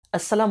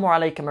Assalamu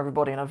alaikum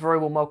everybody, and a very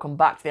warm welcome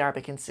back to the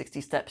Arabic in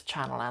 60 Steps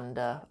channel, and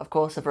of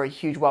course a very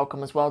huge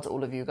welcome as well to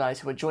all of you guys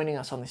who are joining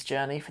us on this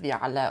journey for the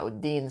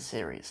Alauddin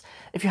series.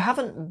 If you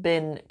haven't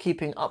been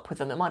keeping up with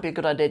them, it might be a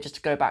good idea just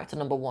to go back to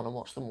number 1 and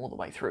watch them all the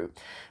way through,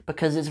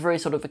 because it's very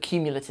sort of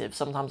accumulative.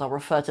 Sometimes I'll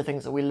refer to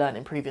things that we learned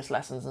in previous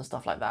lessons and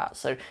stuff like that,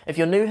 so if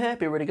you're new here, it'd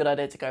be a really good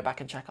idea to go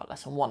back and check out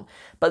lesson 1.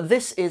 But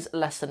this is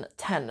lesson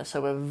 10,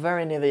 so we're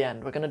very near the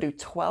end. We're going to do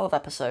 12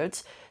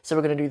 episodes, so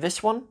we're going to do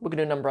this one, we're going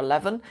to do number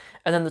 11,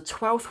 and then the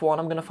 12th one,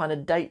 I'm going to find a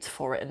date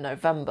for it in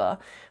November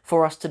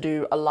for us to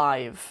do a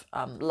live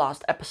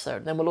last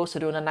episode. Then we'll also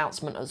do an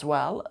announcement as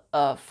well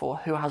for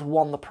who has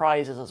won the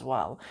prizes as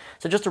well.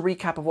 So just a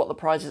recap of what the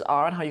prizes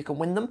are and how you can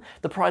win them.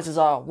 The prizes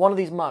are one of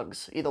these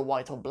mugs, either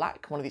white or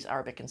black, one of these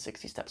Arabic in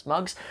 60 Steps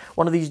mugs,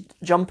 one of these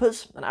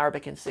jumpers, an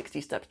Arabic in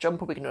 60 Steps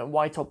jumper. We can do it in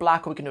white or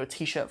black, or we can do a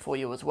t-shirt for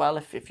you as well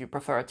if you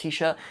prefer a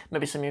t-shirt.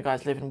 Maybe some of you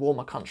guys live in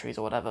warmer countries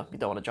or whatever, you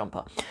don't want a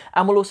jumper.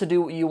 And we'll also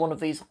do you one of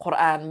these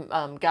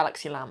Quran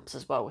galaxy lamps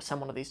as well. We'll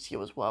send one of these to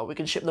you as well. We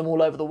can ship them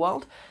all over the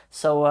world.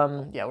 So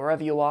yeah,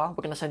 wherever you are,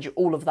 we're going to send you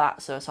all of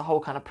that. So it's a whole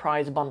kind of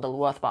prize bundle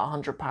worth about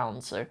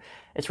 £100. So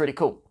it's really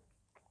cool.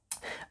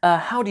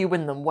 How do you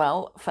win them?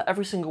 Well, for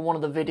every single one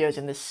of the videos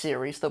in this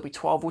series, there'll be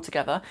 12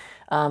 altogether.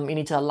 You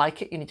need to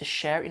like it, you need to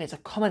share it, you need to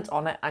comment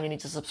on it, and you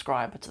need to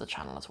subscribe to the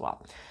channel as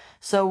well.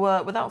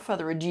 So without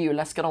further ado,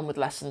 let's get on with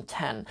lesson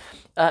 10.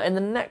 In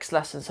the next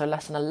lesson, so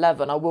lesson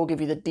 11, I will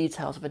give you the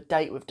details of a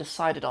date we've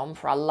decided on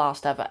for our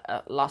last ever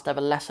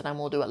lesson, and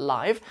we'll do it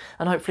live.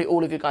 And hopefully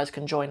all of you guys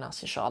can join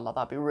us, inshallah.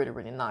 That'd be really,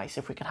 really nice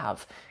if we could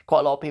have quite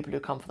a lot of people who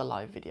come for the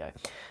live video.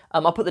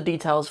 I'll put the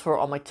details for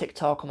it on my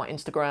TikTok, on my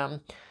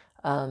Instagram,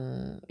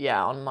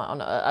 yeah,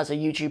 as a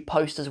YouTube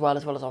post as well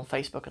as on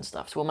Facebook and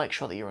stuff. So we'll make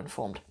sure that you're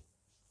informed.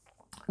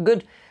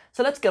 Good.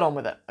 So let's get on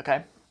with it,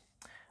 okay?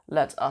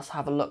 Let us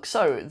have a look.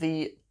 So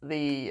the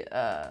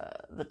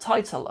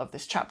title of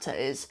this chapter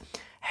is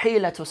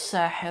حيلة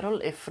الساحر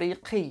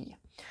الإفريقي.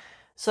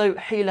 So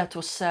حيلة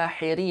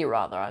الساحري,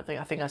 rather.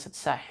 I think I said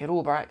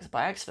ساحرو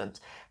by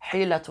accident.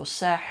 حيلة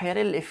الساحر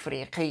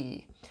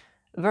الإفريقي.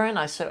 Very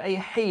nice. So a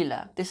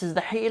hila. This is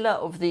the hila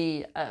of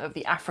the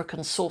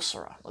African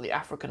sorcerer or the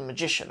African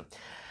magician.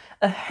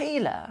 A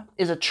hila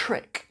is a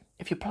trick.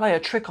 If you play a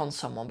trick on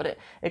someone, but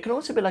it can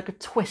also be like a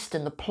twist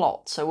in the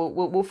plot. So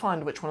we'll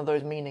find which one of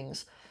those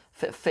meanings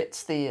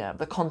fits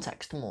the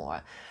context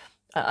more.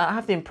 I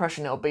have the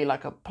impression it'll be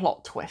like a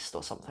plot twist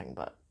or something,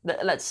 but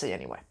let's see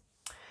anyway.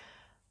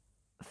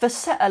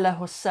 فَسَأَلَهُ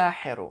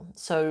السَّاحِرُ.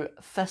 So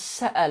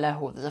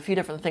فَسَأَلَهُ, there's a few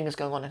different things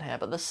going on in here,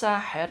 but the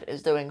sahir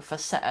is doing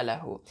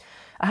فَسَأَلَهُ.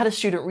 I had a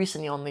student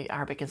recently on the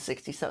Arabic in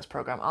 60 Steps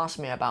program ask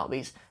me about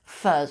these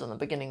fas on the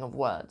beginning of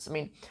words. I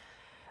mean,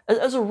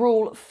 as a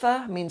rule,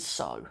 fa means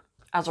so.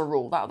 As a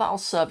rule, that'll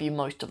serve you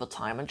most of the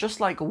time. And just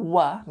like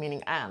wa,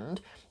 meaning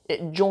and,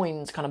 it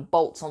joins, kind of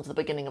bolts onto the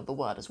beginning of the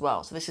word as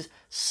well. So this is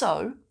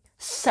so,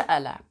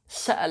 sa'ala.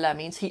 Sa'ala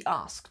means he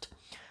asked.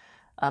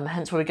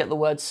 Hence where we get the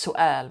word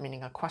su'al,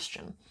 meaning a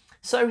question.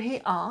 So he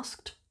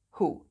asked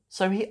who?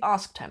 So he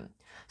asked him.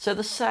 So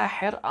the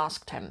sahir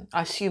asked him.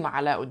 I assume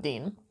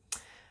Alauddin.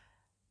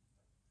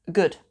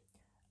 Good.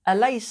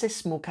 أليس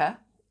اسمك?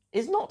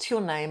 Is not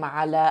your name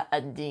Ala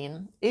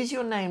ad-Din? Is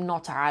your name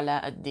not Ala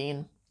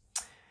ad-Din?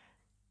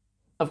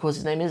 Of course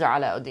his name is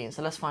Alauddin,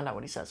 so let's find out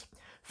what he says.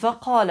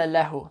 فقال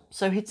له.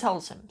 So he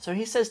tells him. So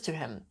he says to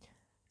him,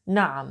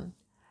 نعم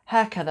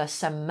هكذا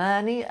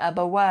سماني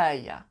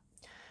أبواي.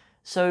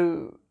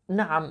 So,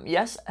 نعم,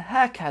 yes,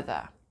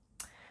 هكذا.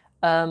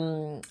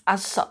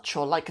 As such,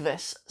 or like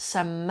this,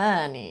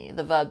 سماني,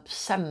 the verb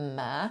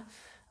سمى.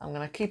 I'm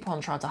going to keep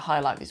on trying to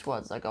highlight these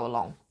words as I go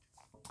along.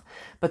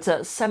 But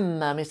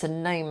سمى means to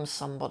name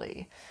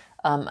somebody.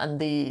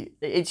 And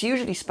it's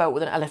usually spelt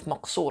with an alif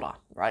maqsura,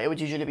 right? It would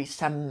usually be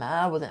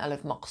سمى with an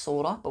alif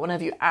maqsura. But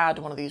whenever you add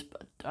one of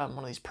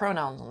these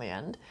pronouns on the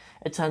end,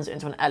 it turns it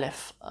into an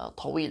alif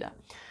طويلة.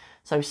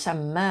 So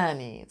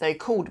سماني, they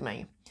called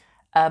me.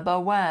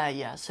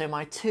 Abawaya, so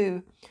my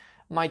two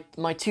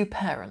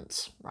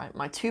parents, right?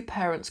 My two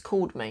parents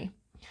called me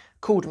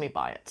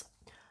by it.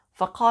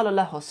 فقال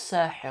له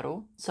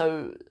الساحر.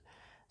 So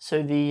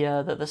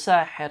the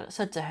sahir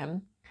said to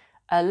him,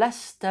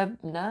 ألست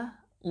ابن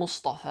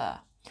مصطفى?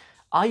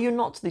 Are you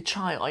not the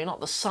child? Are you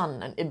not the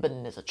son? And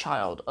ibn is a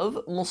child of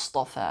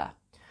Mustafa.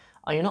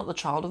 Are you not the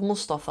child of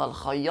Mustafa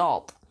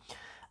al-Khayyat?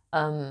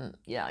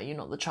 Yeah, are you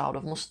not the child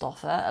of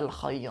Mustafa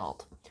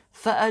al-Khayyat?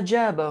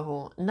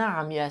 فأجابه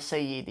نعم يا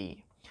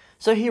سيدي.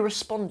 So he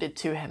responded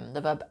to him.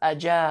 The verb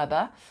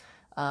أجاب,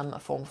 a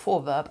form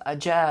 4 verb,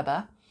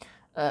 أجاب,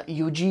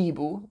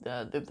 يجيب,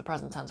 the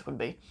present tense would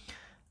be.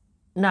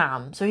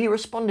 نعم. So he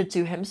responded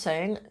to him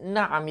saying,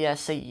 نعم يا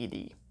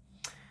سيدي.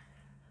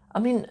 I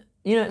mean,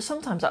 you know,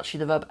 sometimes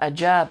actually the verb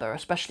أجاب,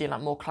 especially in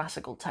like more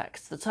classical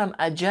texts, the term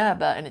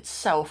أجاب in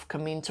itself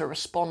can mean to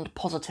respond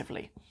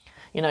positively.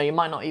 You know, you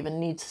might not even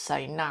need to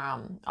say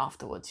نعم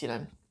afterwards, you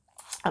know.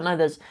 I know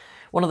there's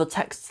one of the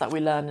texts that we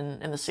learn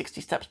in the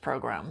 60 Steps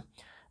program.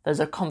 There's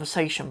a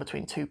conversation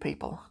between two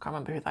people. I can't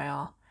remember who they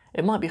are.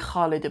 It might be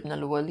Khalid ibn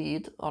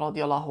al-Walid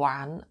radiallahu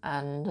an,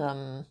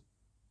 and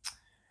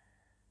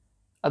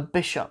a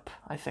bishop,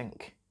 I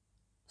think.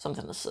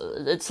 Something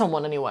it's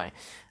someone anyway.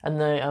 And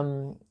the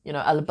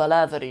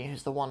Al-Baladhari,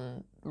 who's the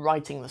one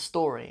writing the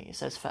story, he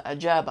says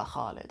فَأَجَابَ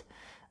Khalid.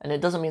 And it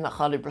doesn't mean that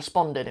Khalid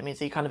responded, it means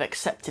he kind of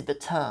accepted the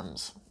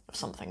terms of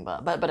something.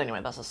 But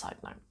anyway, that's a side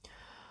note.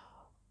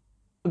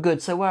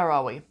 Good, so where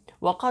are we?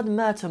 وَقَدْ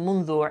مَاتَ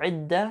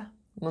منذ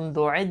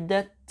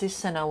عدة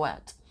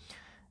سنوات.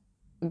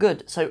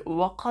 Good, so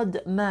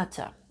وَقَدْ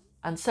مَاتَ,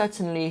 and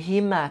certainly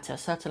he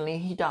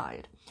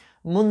died.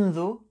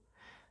 منذ,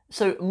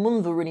 so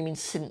منذ really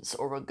means since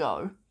or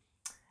ago.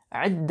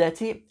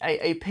 عدة,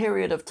 a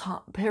period of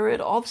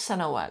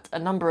sanawat, a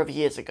number of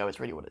years ago is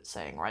really what it's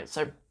saying, right?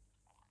 So,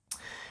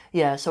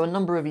 yeah, so a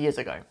number of years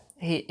ago.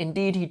 He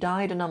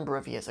died a number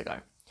of years ago.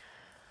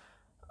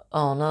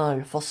 Oh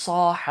no,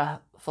 فصاح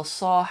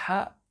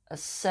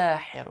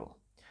الساحر.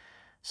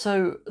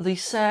 So the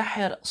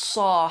sahir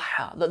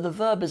صاح, the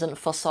verb isn't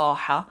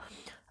fasaha.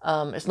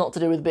 It's not to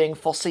do with being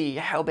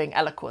fasih or being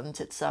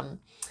eloquent. It's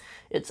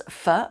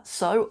fa,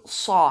 so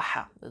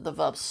صاح. The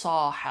verb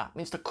صاح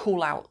means to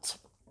call out.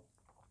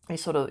 He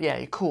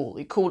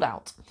called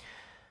out.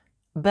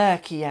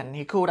 باكيا,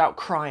 he called out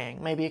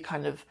crying. Maybe he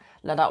kind of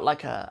let out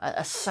like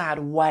a sad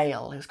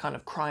wail. He was kind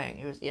of crying.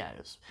 He was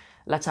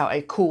let out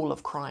a call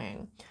of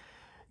crying.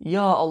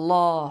 Ya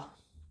Allah,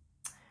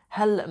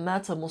 هل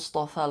مات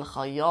مصطفى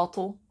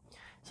الخياط?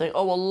 Saying,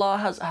 oh Allah,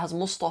 has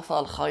Mustafa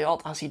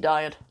al-Khayyat, has he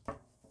died?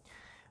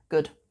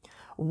 Good.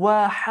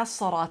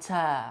 وحسرتا.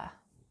 I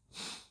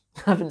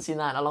haven't seen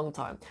that in a long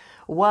time.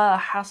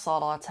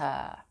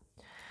 وحسرتا.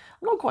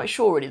 I'm not quite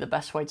sure really the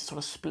best way to sort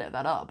of split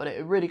that up, but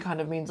it really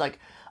kind of means like,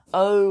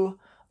 oh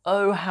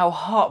how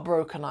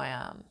heartbroken I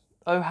am.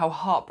 Oh how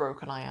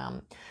heartbroken I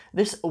am.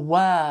 This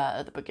wa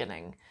at the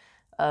beginning,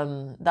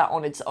 that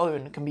on its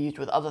own can be used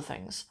with other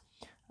things.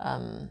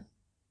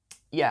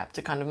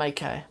 To kind of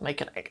make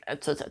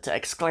it to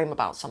exclaim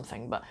about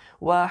something. But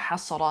wa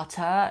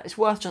hasarata, it's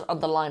worth just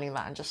underlining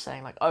that and just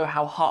saying like, oh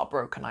how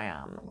heartbroken I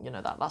am.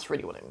 That's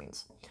really what it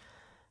means.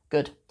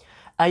 Good.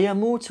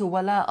 Ayamutu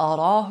wala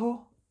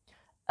arahu.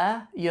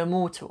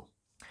 Ayamutu.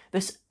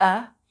 This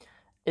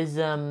is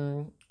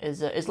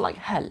like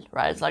hell,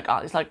 right? It's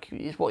what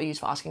you use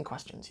for asking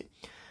questions.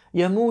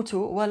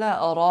 Yamutu wala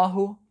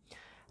arahu.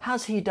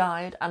 Has he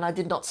died and I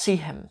did not see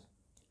him?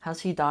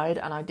 Has he died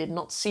and I did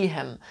not see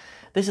him?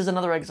 This is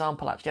another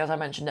example, actually. As I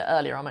mentioned it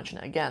earlier, I'll mention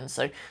it again.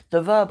 So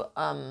the verb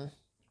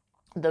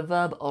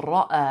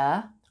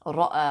ra'a,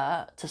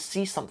 to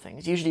see something,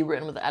 is usually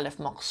written with the alif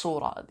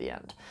maqsura at the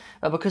end.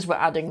 But because we're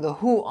adding the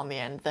hu on the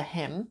end, the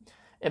him,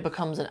 it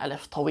becomes an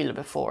alif tawil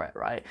before it,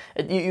 right?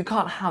 You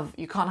can't have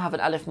an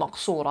alif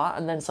maqsura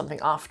and then something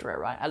after it,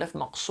 right? Alif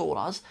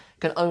maqsuras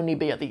can only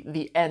be at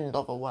the end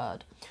of a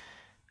word.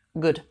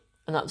 Good.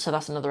 And so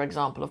that's another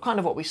example of kind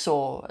of what we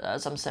saw,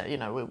 as I'm saying,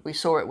 we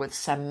saw it with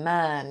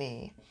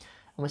samani,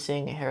 and we're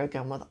seeing it here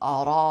again with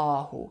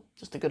arahu.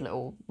 Just a good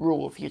little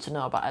rule for you to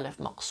know about alif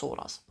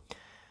maqsuras.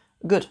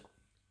 Good.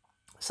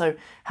 So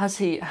has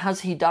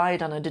he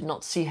died and I did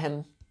not see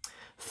him?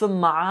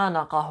 ثُمَّ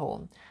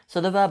عَانَقَهُ.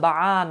 So the verb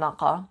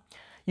عَانَقَ,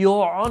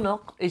 your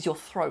unuq is your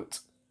throat,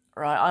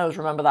 right? I always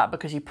remember that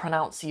because you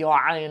pronounce your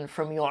ayn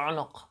from your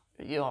unuq.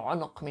 Your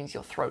unuq means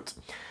your throat.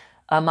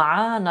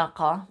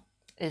 عَانَقَ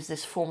is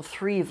this form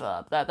 3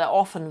 verb. They're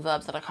often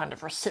verbs that are kind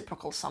of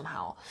reciprocal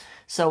somehow.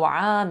 So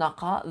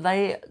عَانَقَ,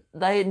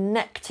 they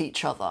necked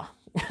each other.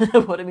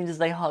 What it means is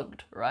they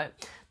hugged, right?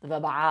 The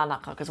verb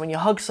عَانَقَ, because when you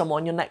hug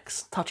someone, your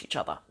necks touch each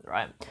other,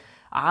 right?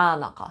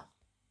 عَانَقَ.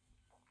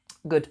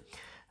 Good.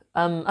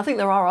 I think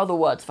there are other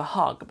words for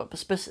hug, but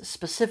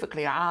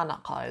specifically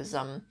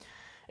عَانَقَ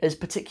is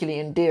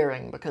particularly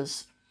endearing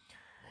because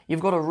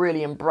you've got to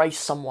really embrace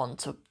someone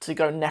to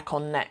go neck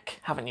on neck,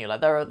 haven't you?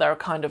 Like there are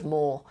kind of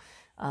more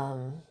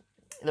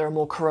there are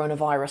more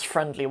coronavirus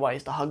friendly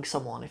ways to hug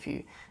someone if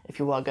you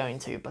were going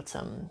to, but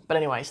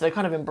anyway, so they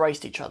kind of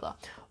embraced each other.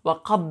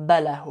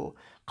 وَقَبَّلَهُ.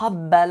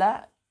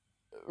 قَبَّلَ,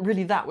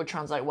 really that would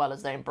translate well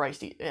as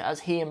as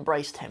he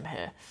embraced him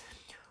here.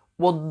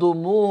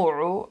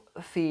 وَالدُّمُوعُ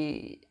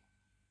في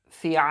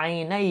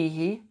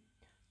عَيْنَيْهِ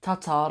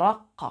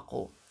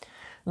تَتَرَقَّقُ.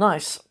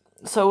 Nice.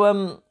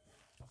 So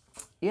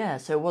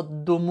so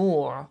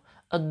وَالدُّمُوعُ.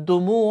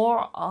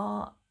 الدُّمُوعُ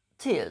are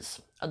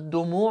tears.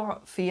 الدموع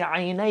في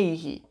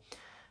عينيه.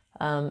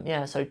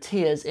 So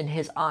tears in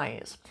his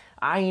eyes.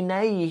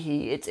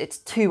 عينيه, it's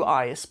 2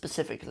 eyes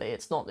specifically.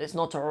 It's not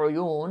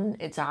عيون,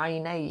 it's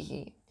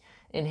عينيه,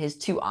 in his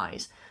 2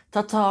 eyes.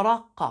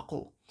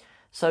 تترقق.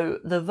 So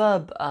the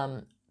verb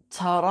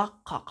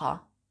ترقق,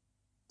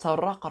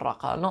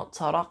 not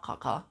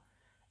ترقق,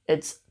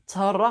 it's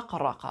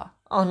ترقرق.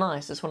 Oh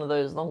nice, it's one of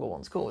those longer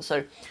ones, cool.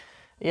 So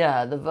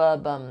the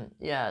verb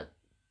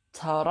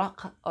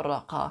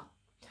ترقرق,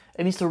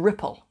 it means to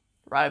ripple,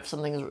 right? If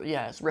something's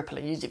it's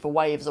rippling, use it for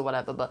waves or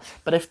whatever.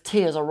 But if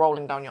tears are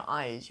rolling down your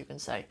eyes, you can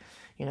say,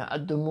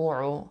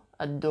 الدموع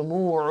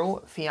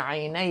في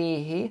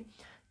عينيه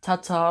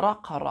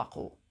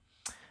تترقرق.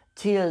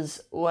 tears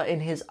were in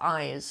his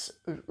eyes,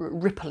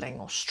 rippling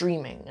or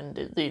streaming, and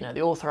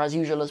the author, as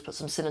usual, has put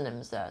some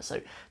synonyms there. So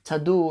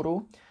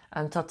taduru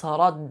and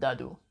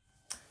tataraddadu.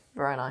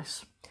 Very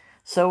nice.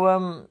 So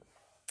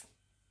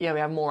yeah, we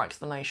have more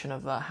explanation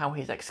of how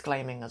he's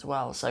exclaiming as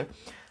well. So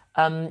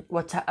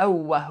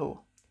وَتَأَوَّهُ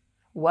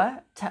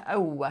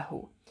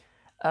وَتَأَوَّهُ.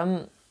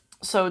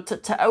 So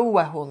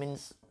ta'awwahu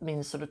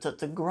means sort of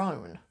to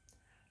groan,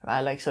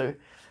 right? Like so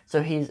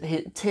he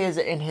tears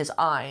it in his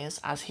eyes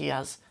as he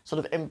has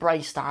sort of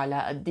embraced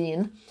Ala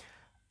ad-Din.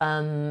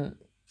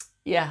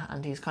 Yeah,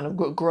 and he's kind of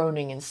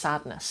groaning in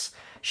sadness.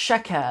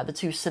 Shakar, the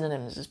two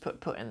synonyms is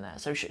put in there.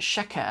 So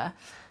shakar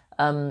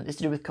is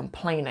to do with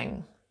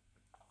complaining.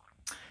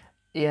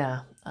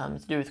 Yeah,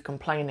 to do with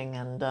complaining,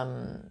 and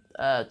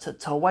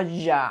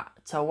tawajja.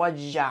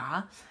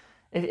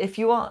 If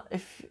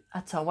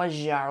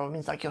tawajja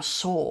means like you're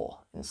sore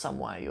in some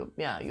way.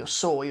 You're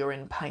sore. You're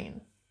in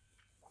pain.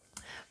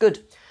 Good.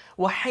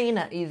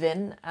 وحينئذ,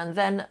 and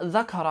then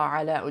ذكر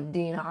علاء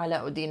الدين.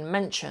 علاء الدين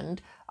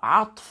mentioned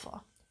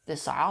عطف.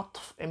 This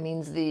عطف, it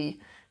means the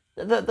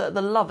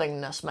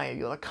lovingness,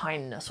 maybe, or the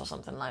kindness, or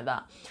something like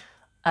that.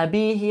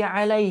 أبيه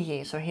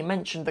عليه, so he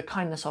mentioned the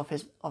kindness of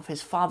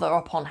his father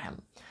upon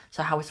him.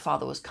 So how his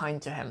father was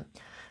kind to him.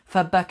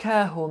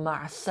 فبكاه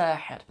مع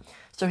الساحر,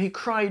 so he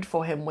cried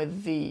for him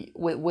with the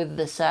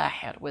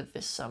sahir, with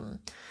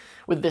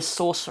this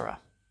sorcerer.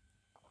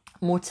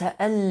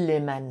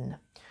 متألما.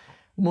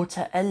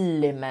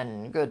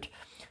 متألما, good.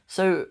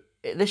 So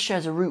this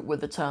shares a root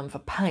with the term for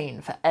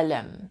pain, for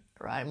alam,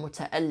 right?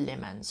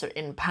 متألما, so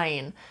in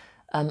pain.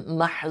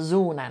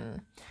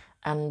 محزونا,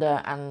 and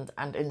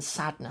in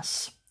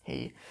sadness.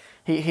 He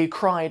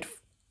cried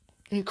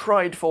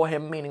for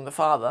him, meaning the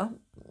father,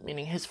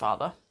 meaning his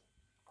father,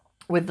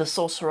 with the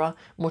sorcerer.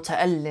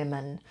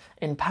 متألما,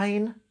 in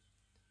pain.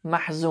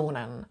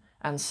 محزونا,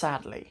 and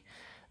sadly.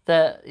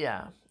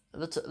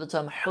 The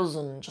term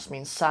huzn just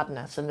means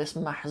sadness, and this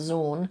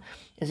mahzun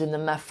is in the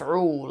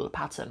maf'ul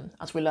pattern,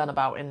 as we learn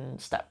about in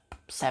step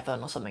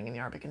 7 or something in the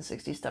Arabic in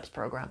 60 Steps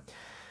program.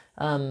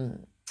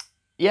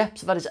 Yeah,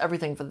 so that is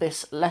everything for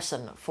this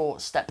lesson for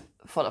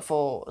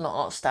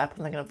not step,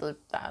 I'm thinking of the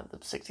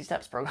 60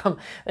 Steps program,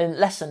 in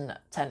lesson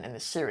 10 in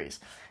this series.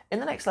 In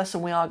the next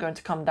lesson, we are going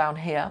to come down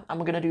here, and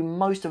we're going to do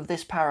most of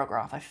this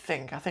paragraph, I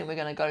think. I think we're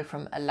going to go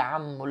from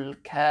al-ammul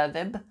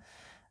kadhib.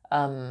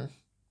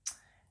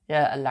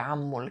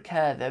 Al-ammul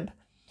kadhib.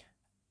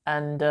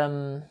 And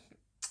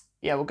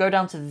yeah, we'll go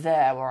down to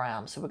there where I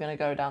am. So we're going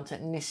to go down to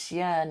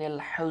nisyan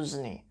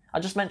al-huzni. I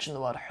just mentioned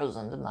the word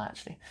huzn, didn't I,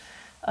 actually?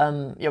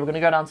 Yeah, we're going to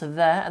go down to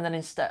there, and then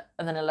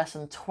in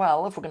lesson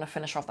 12, we're going to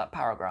finish off that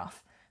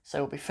paragraph. So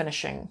we'll be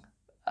finishing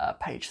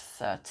page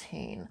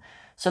 13.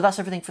 So that's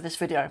everything for this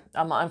video.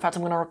 In fact,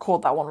 I'm going to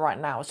record that one right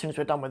now as soon as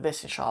we're done with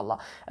this, inshallah.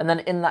 And then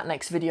in that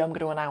next video, I'm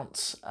going to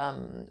announce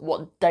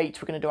what date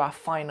we're going to do our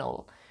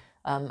final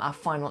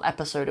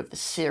episode of the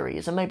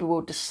series, and maybe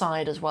we'll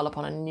decide as well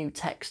upon a new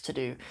text to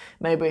do.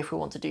 Maybe if we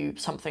want to do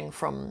something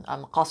from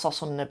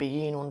Qasas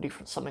al-Nabiyyin, we want to do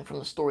something from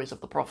the stories of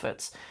the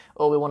prophets,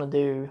 or we want to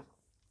do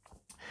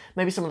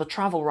maybe some of the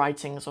travel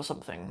writings or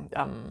something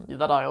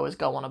that I always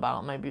go on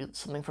about. Maybe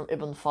something from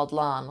Ibn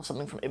Fadlan or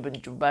something from Ibn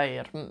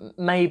Jubayr.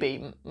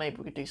 Maybe we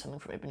could do something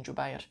from Ibn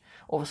Jubayr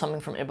or something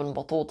from Ibn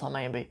Battuta,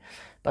 maybe.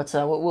 But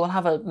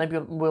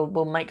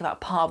we'll make that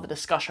part of the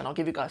discussion. I'll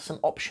give you guys some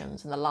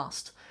options in the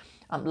last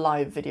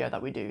live video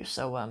that we do.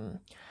 So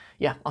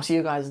yeah, I'll see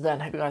you guys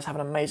then. Hope you guys have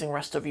an amazing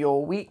rest of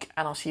your week,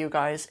 and I'll see you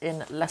guys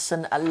in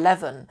lesson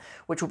 11,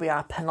 which will be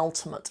our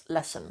penultimate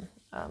lesson.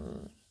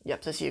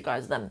 Yep, so see you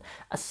guys then.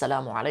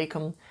 Assalamu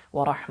alaikum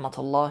wa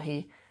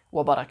rahmatullahi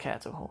wa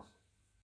barakatuhu.